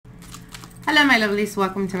Hello my lovelies,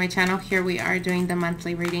 welcome to my channel. Here we are doing the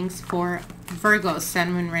monthly readings for Virgo,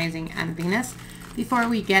 Sun, Moon, Rising, and Venus. Before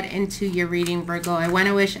we get into your reading, Virgo, I want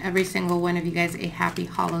to wish every single one of you guys a happy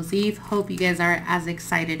Hallows Eve. Hope you guys are as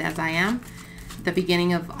excited as I am. The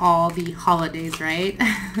beginning of all the holidays, right?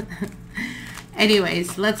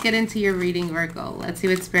 Anyways, let's get into your reading, Virgo. Let's see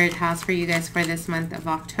what Spirit has for you guys for this month of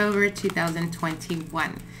October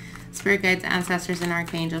 2021. Spirit guides, ancestors, and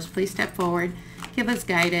archangels, please step forward. Give us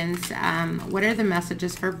guidance. What are the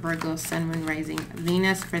messages for Virgo, Sun, Moon, Rising,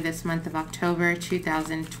 Venus for this month of October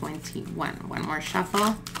 2021? One more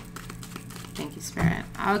shuffle. Thank you, Spirit.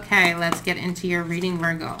 Okay, let's get into your reading,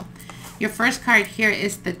 Virgo. Your first card here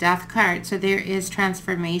is the Death card. So there is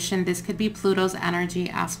transformation. This could be Pluto's energy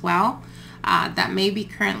as well. That may be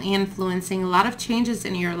currently influencing a lot of changes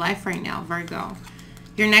in your life right now, Virgo.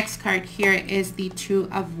 Your next card here is the Two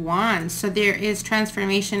of Wands. So there is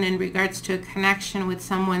transformation in regards to a connection with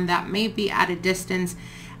someone that may be at a distance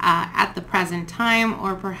at the present time,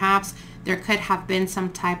 or perhaps there could have been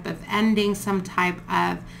some type of ending, some type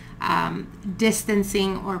of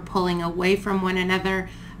distancing or pulling away from one another.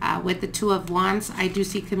 With the Two of Wands, I do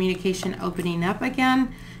see communication opening up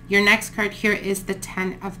again. Your next card here is the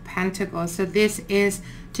Ten of Pentacles. So this is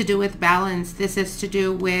to do with balance. This is to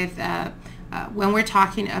do with when we're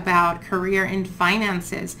talking about career and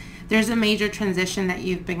finances. There's a major transition that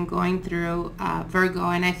you've been going through, Virgo,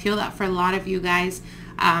 and I feel that for a lot of you guys,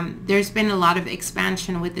 there's been a lot of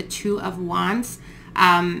expansion with the Two of Wands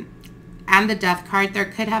and the Death card. There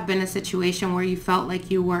could have been a situation where you felt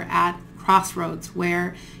like you were at crossroads,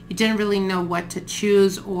 where you didn't really know what to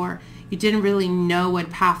choose, or you didn't really know what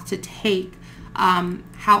path to take.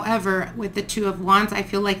 However, with the Two of Wands, I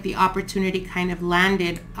feel like the opportunity kind of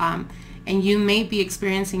landed, and you may be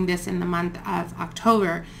experiencing this in the month of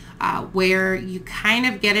October, where you kind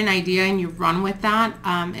of get an idea and you run with that,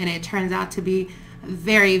 and it turns out to be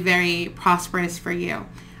very, very prosperous for you.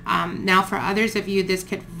 Now, for others of you, this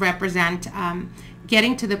could represent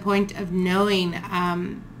getting to the point of knowing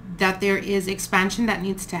that there is expansion that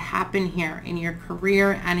needs to happen here in your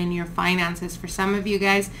career and in your finances. For some of you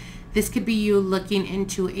guys, this could be you looking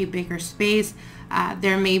into a bigger space.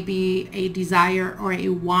 There may be a desire or a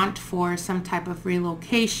want for some type of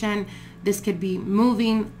relocation. This could be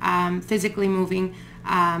moving, physically moving.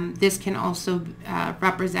 This can also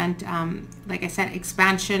represent, like I said,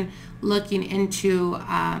 expansion, looking into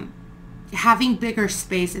having bigger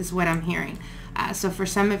space is what I'm hearing. So for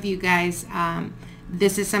some of you guys,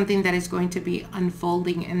 this is something that is going to be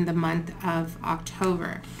unfolding in the month of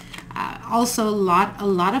October. Also a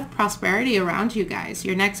lot of prosperity around you guys.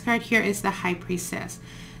 Your next card here is the High Priestess.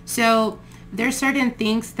 So there's certain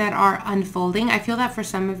things that are unfolding. I feel that for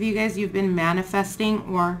some of you guys, you've been manifesting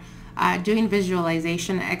or doing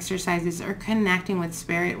visualization exercises or connecting with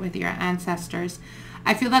spirit, with your ancestors.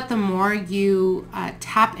 I feel that the more you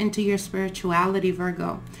tap into your spirituality,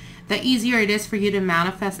 Virgo, the easier it is for you to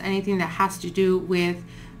manifest anything that has to do with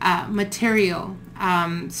material.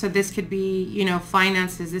 So this could be, you know,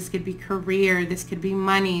 finances, this could be career, this could be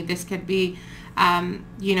money, this could be,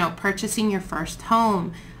 you know, purchasing your first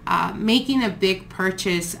home, making a big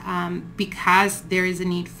purchase because there is a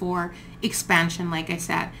need for expansion, like I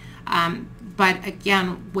said. But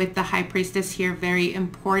again, with the High Priestess here, very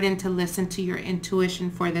important to listen to your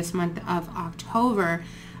intuition for this month of October,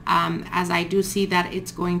 as I do see that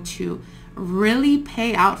it's going to really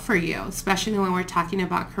pay out for you, especially when we're talking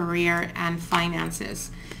about career and finances.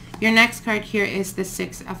 Your next card here is the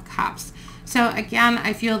Six of Cups. So again,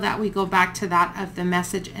 I feel that we go back to that of the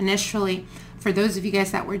message initially. For those of you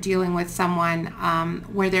guys that were dealing with someone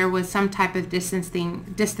where there was some type of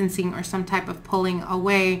distancing or some type of pulling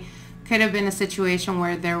away, could have been a situation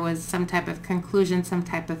where there was some type of conclusion, some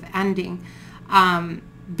type of ending,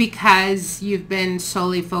 because you've been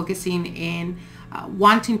solely focusing in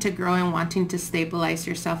wanting to grow and wanting to stabilize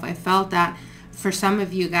yourself. I felt that for some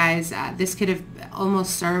of you guys, this could have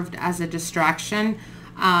almost served as a distraction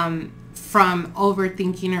from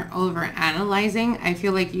overthinking or overanalyzing. I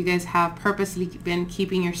feel like you guys have purposely been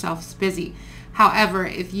keeping yourselves busy. However,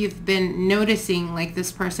 if you've been noticing like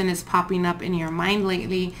this person is popping up in your mind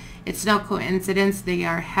lately, it's no coincidence. They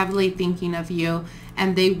are heavily thinking of you,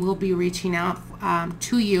 and they will be reaching out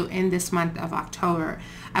to you in this month of October.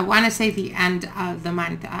 I want to say the end of the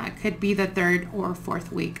month. Could be the 3rd or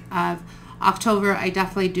 4th week of October. I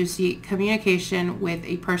definitely do see communication with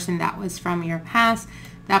a person that was from your past,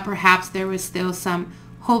 that perhaps there was still some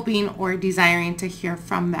hoping or desiring to hear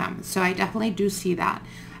from them. So I definitely do see that.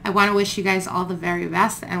 I want to wish you guys all the very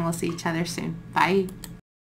best, and we'll see each other soon. Bye.